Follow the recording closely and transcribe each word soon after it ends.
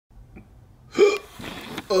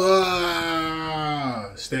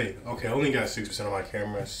Stay. Okay, I only got 6% on my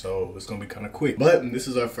camera, so it's gonna be kind of quick. But this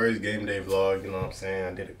is our first game day vlog, you know what I'm saying?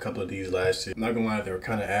 I did a couple of these last year. I'm not gonna lie, they were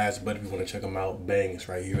kind of ass, but if you want to check them out, bang, it's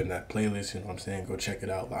right here in that playlist, you know what I'm saying? Go check it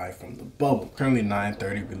out live from the bubble. Currently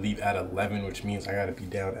 9:30, we leave at 11, which means I gotta be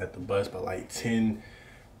down at the bus by like 10:50.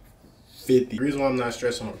 The reason why I'm not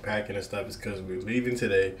stressing on packing and stuff is because we're leaving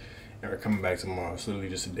today and we're coming back tomorrow. It's literally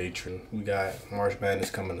just a day trip. We got March Madness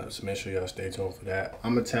coming up, so make sure y'all stay tuned for that.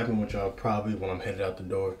 I'm gonna tap in with y'all probably when I'm headed out the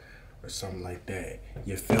door or something like that.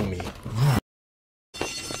 You feel me?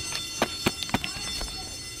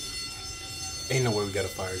 Ain't no way we got a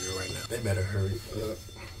fire drill right now. They better hurry up.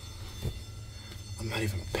 I'm not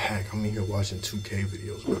even packed. I'm in here watching 2K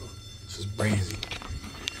videos, bro. This is crazy.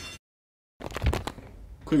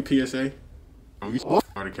 Quick PSA.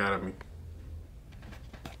 Art Academy.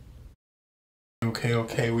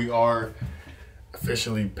 Okay, we are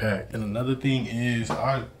officially packed. And another thing is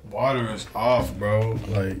our water is off, bro.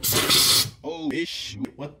 Like, oh ish,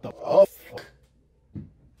 what the fuck?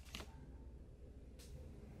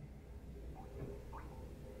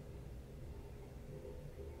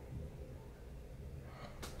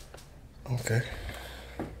 Okay.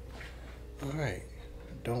 Alright.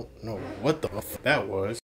 Don't know what the fuck that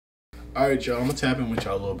was. Alright, y'all, I'm gonna tap in with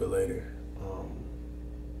y'all a little bit later.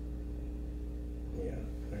 Yeah,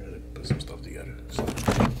 I gotta put some stuff together. So,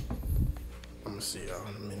 I'm gonna see y'all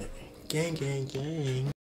in a minute. Gang, gang,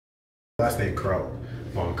 gang. I say crow,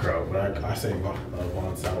 Von Crow, but I say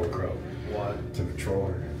Von Sauerkraut. Why? To patrol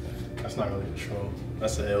her. That's not really patrol.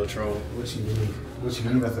 That's an L troll. What you mean? What you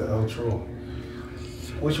mean that's an L troll?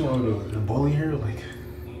 What you want to do? The bully here? Like,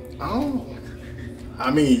 I don't.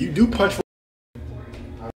 I mean, you do punch for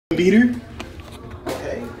beater.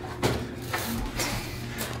 okay.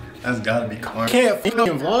 That's gotta be karma. Can't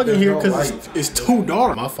vlog in here because it's too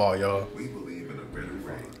dark. My fault, y'all.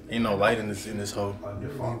 Ain't no light in this hole. On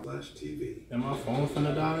your phone flash TV. And my phone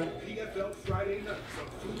finna die. NFL Friday night on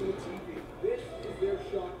Fubo TV. This is their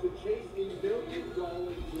shot to chase a $1 million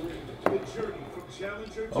dream. The journey from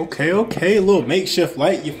challenger to Okay, a little makeshift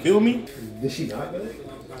light, you feel me? Did she not get it?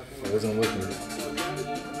 I wasn't looking at it.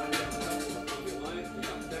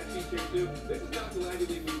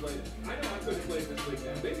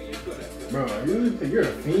 Bro, you're a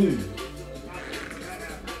fiend.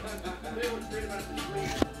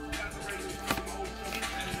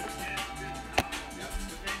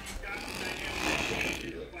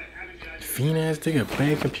 Fiend ass nigga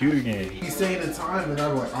playing computer games. He's saying the time and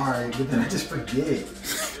I'm like, alright, but then I just forget.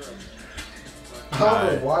 I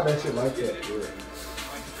don't know why that shit like that.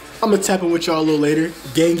 I'm gonna tap in with y'all a little later.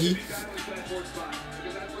 Gangy.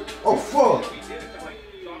 Oh fuck!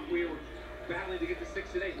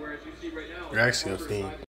 You're actually a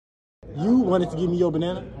fiend. You wanted to give me your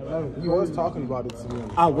banana? You was talking about it to me.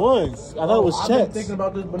 I was. I thought it was I've Chet's. been thinking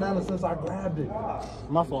about this banana since I grabbed it.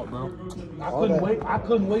 My fault, bro. I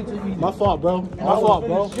couldn't wait to eat it. My fault, bro. My fault,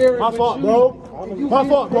 bro. My fault, bro. My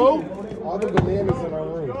fault, bro. All the bananas in our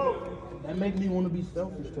room. That make me want to be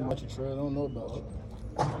selfish too much. I don't know about you.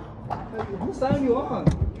 Who's signing you on?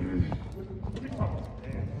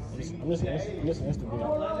 I'm just Instagram.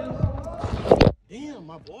 Damn,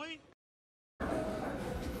 my boy.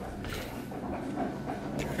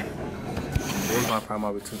 There's my prime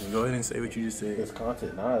opportunity. Go ahead and say what you just said. It's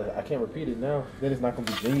content. Nah, I can't repeat it now. Then it's not gonna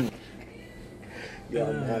be genuine. Yeah,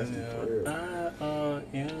 I'm nasty for real.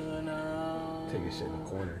 You know. Take your shit in the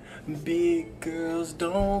corner. Big girls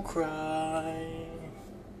don't cry.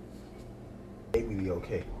 Maybe be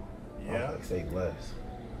okay. Yeah. Like say less.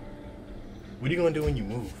 What are you gonna do when you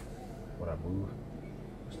move? When I move.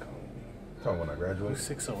 Talking when I graduate. Who's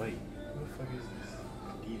 608? Who the fuck is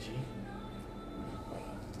this? DG?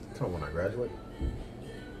 Talking when I graduate.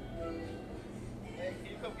 Hey,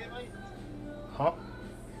 can you come get me? Huh?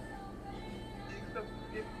 Can you come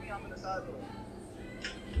get me? I'm in the side door.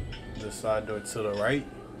 The side door to the right?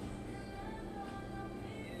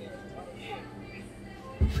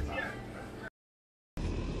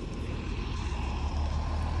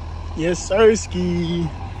 Yes, sir, ski.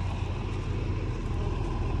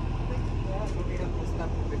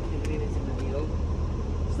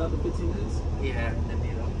 Stop the 15 minutes? Yeah, the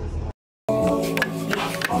needle.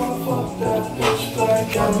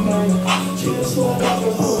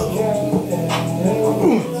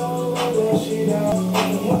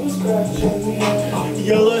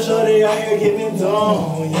 Yo, little shorty out here giving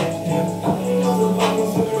down, yeah.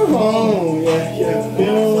 Oh, yeah.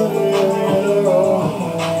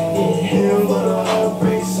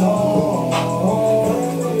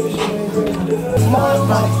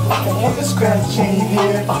 Scratching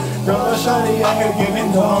here, girl, shawty out here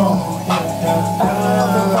giving down,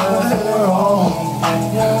 yeah.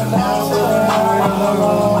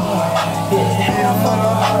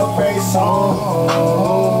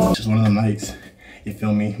 song. Just one of them nights, you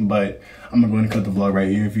feel me? But I'm gonna go ahead and cut the vlog right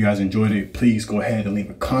here. If you guys enjoyed it, please go ahead and leave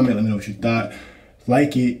a comment. Let me know what you thought.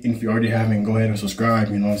 Like it, and if you already haven't, go ahead and subscribe.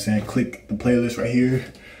 You know what I'm saying? Click the playlist right here.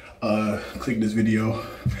 Click this video.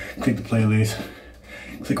 Click the playlist.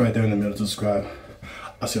 Click right there in the middle to subscribe.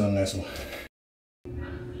 I'll see you on the next one.